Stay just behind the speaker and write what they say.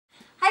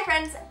Hi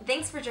friends,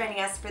 thanks for joining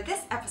us for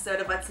this episode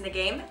of What's in a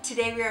Game.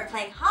 Today we are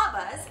playing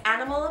HABA's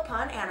Animal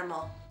Upon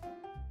Animal.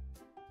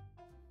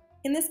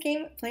 In this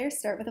game, players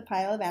start with a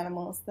pile of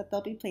animals that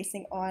they'll be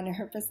placing on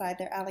or beside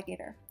their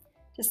alligator.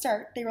 To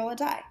start, they roll a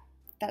die.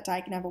 That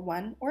die can have a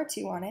 1 or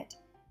 2 on it,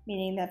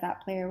 meaning that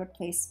that player would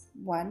place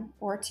 1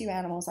 or 2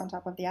 animals on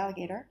top of the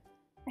alligator.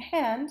 A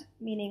hand,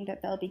 meaning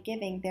that they'll be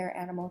giving their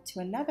animal to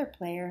another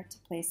player to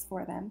place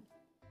for them.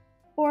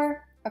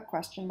 Or a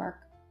question mark,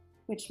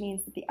 which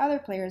means that the other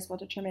players will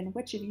determine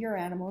which of your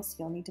animals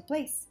you'll need to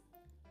place.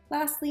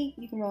 Lastly,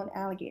 you can roll an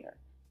alligator,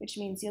 which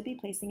means you'll be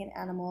placing an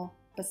animal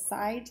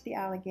beside the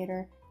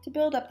alligator to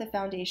build up the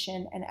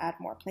foundation and add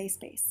more play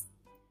space.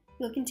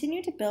 You'll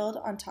continue to build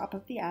on top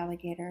of the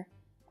alligator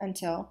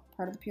until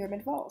part of the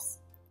pyramid falls.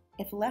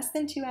 If less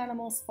than 2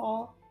 animals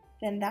fall,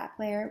 then that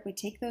player would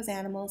take those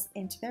animals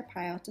into their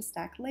pile to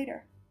stack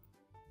later.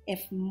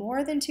 If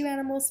more than 2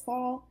 animals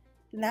fall,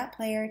 then that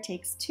player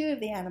takes 2 of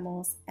the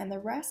animals and the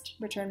rest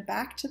return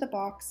back to the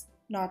box,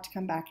 not to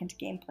come back into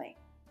gameplay.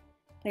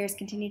 Players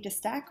continue to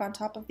stack on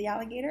top of the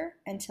alligator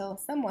until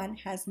someone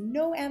has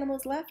no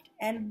animals left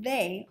and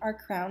they are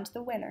crowned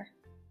the winner.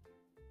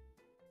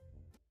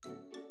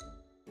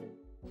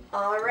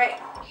 Alright,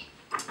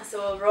 so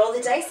we'll roll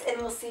the dice and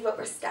we'll see what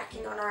we're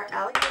stacking on our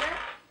alligator.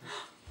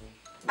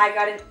 I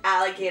got an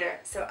alligator,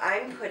 so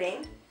I'm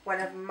putting one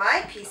of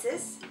my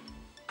pieces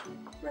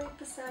right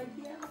beside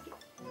the alligator.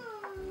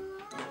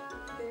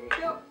 There you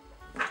go.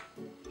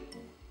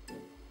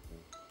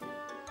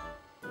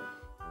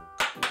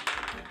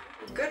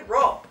 Good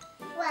roll.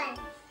 1.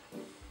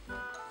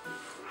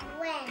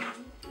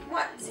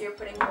 1. So you're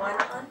putting 1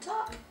 on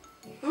top.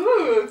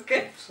 Ooh,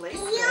 good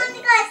placement. You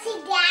only got to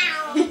sit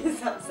down.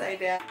 He's upside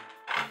down.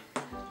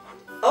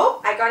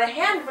 Oh, I got a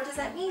hand. What does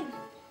that mean?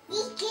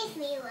 You give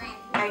me one.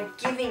 I'm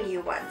giving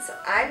you one. So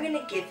I'm going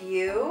to give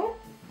you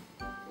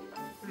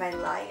my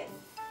lion.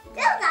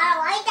 That's not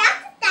like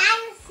that's a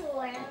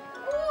dinosaur.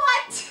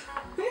 What?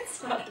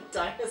 It's not a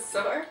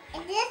dinosaur.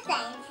 It is a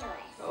dinosaur.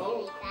 Oh.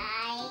 Silly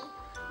guy.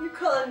 You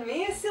calling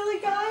me a silly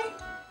guy?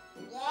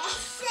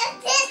 Yes,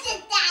 it is a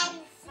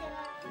dinosaur.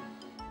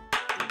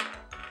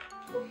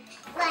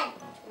 1.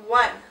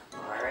 1.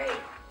 All right.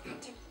 I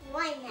took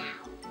 1 now.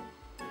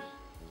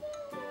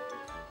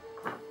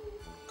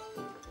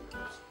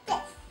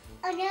 This.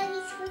 Oh no,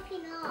 he's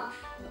flipping off.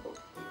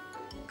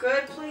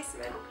 Good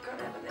placement.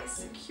 Gotta have a nice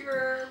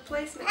secure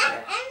placement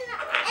there. And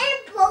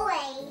a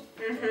boy.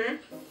 Mm-hmm. And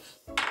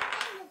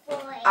a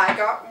boy. I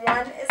got 1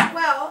 as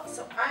well,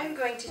 so I'm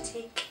going to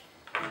take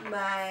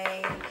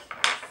my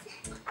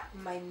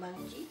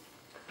monkey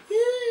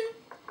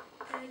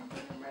and put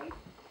him right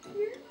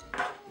here.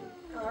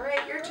 All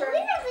right, your turn.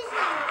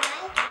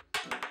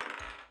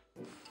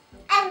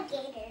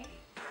 Alligator.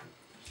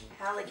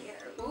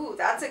 Alligator. Ooh,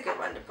 that's a good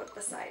one to put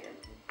beside him.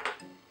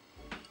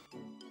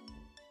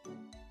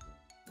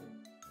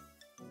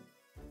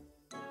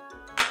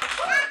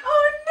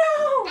 Oh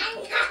no! I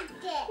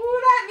knocked it. Ooh,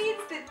 that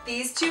means that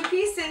these 2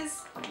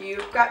 pieces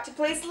you've got to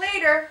place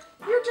later.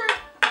 Your turn.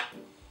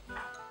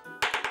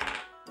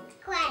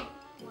 1.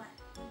 1.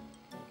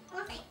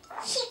 Okay.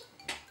 Shit.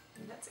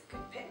 That's a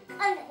good pick. Oh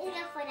no, you go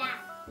for that.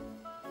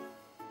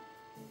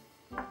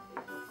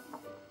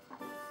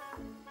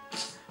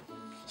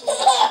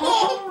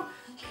 Oh,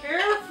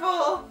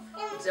 careful!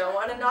 Don't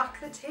want to knock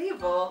the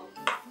table.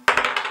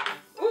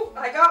 Ooh,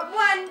 I got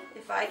 1.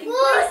 If I can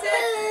place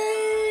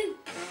it.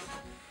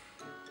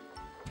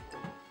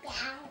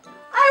 Down.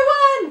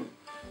 I won!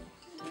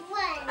 1.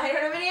 I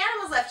don't have any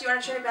animals left. Do you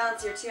want to try to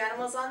balance your 2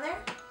 animals on there?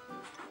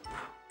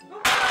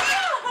 Oh,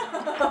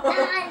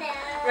 no.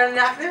 You want to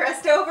knock the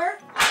rest over?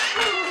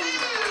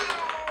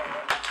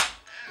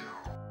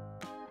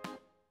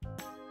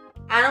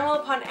 Animal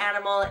Upon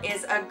Animal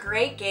is a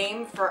great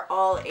game for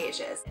all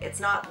ages. It's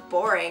not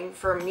boring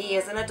for me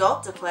as an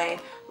adult to play,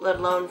 let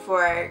alone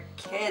for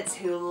kids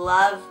who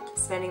love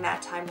spending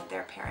that time with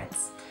their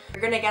parents.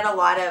 You're going to get a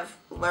lot of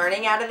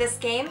learning out of this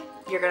game.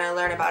 You're going to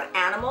learn about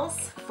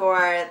animals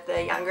for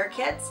the younger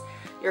kids.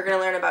 You're going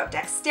to learn about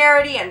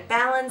dexterity and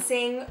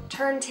balancing,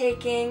 turn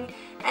taking,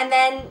 and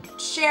then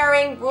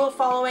sharing, rule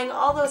following,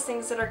 all those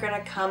things that are going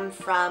to come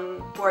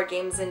from board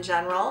games in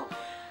general.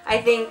 I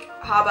think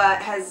HABA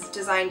has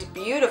designed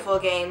beautiful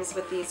games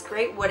with these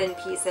great wooden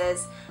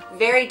pieces,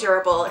 very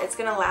durable, it's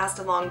going to last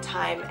a long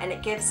time, and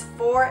it gives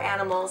 4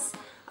 animals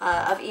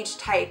of each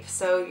type,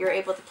 so you're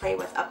able to play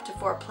with up to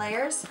 4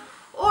 players.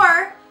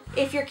 Or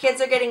if your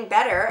kids are getting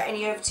better and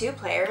you have 2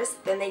 players,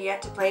 then they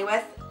get to play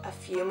with a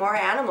few more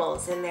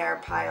animals in their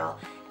pile,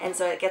 and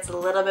so it gets a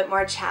little bit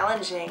more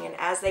challenging, and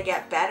as they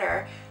get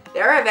better,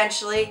 they're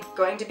eventually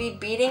going to be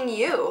beating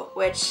you,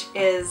 which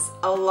is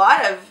a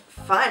lot of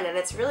fun, and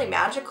it's really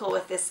magical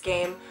with this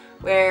game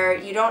where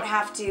you don't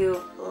have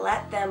to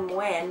let them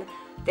win.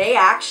 They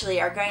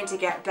actually are going to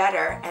get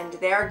better, and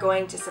they're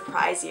going to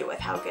surprise you with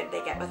how good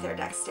they get with their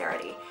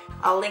dexterity.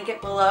 I'll link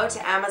it below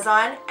to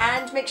Amazon,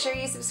 and make sure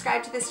you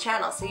subscribe to this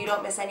channel so you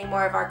don't miss any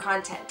more of our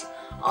content.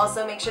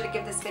 Also, make sure to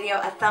give this video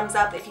a thumbs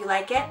up if you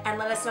like it, and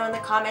let us know in the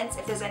comments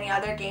if there's any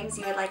other games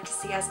you would like to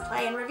see us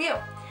play and review.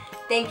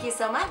 Thank you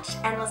so much,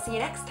 and we'll see you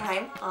next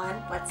time on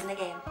What's in a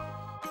Game.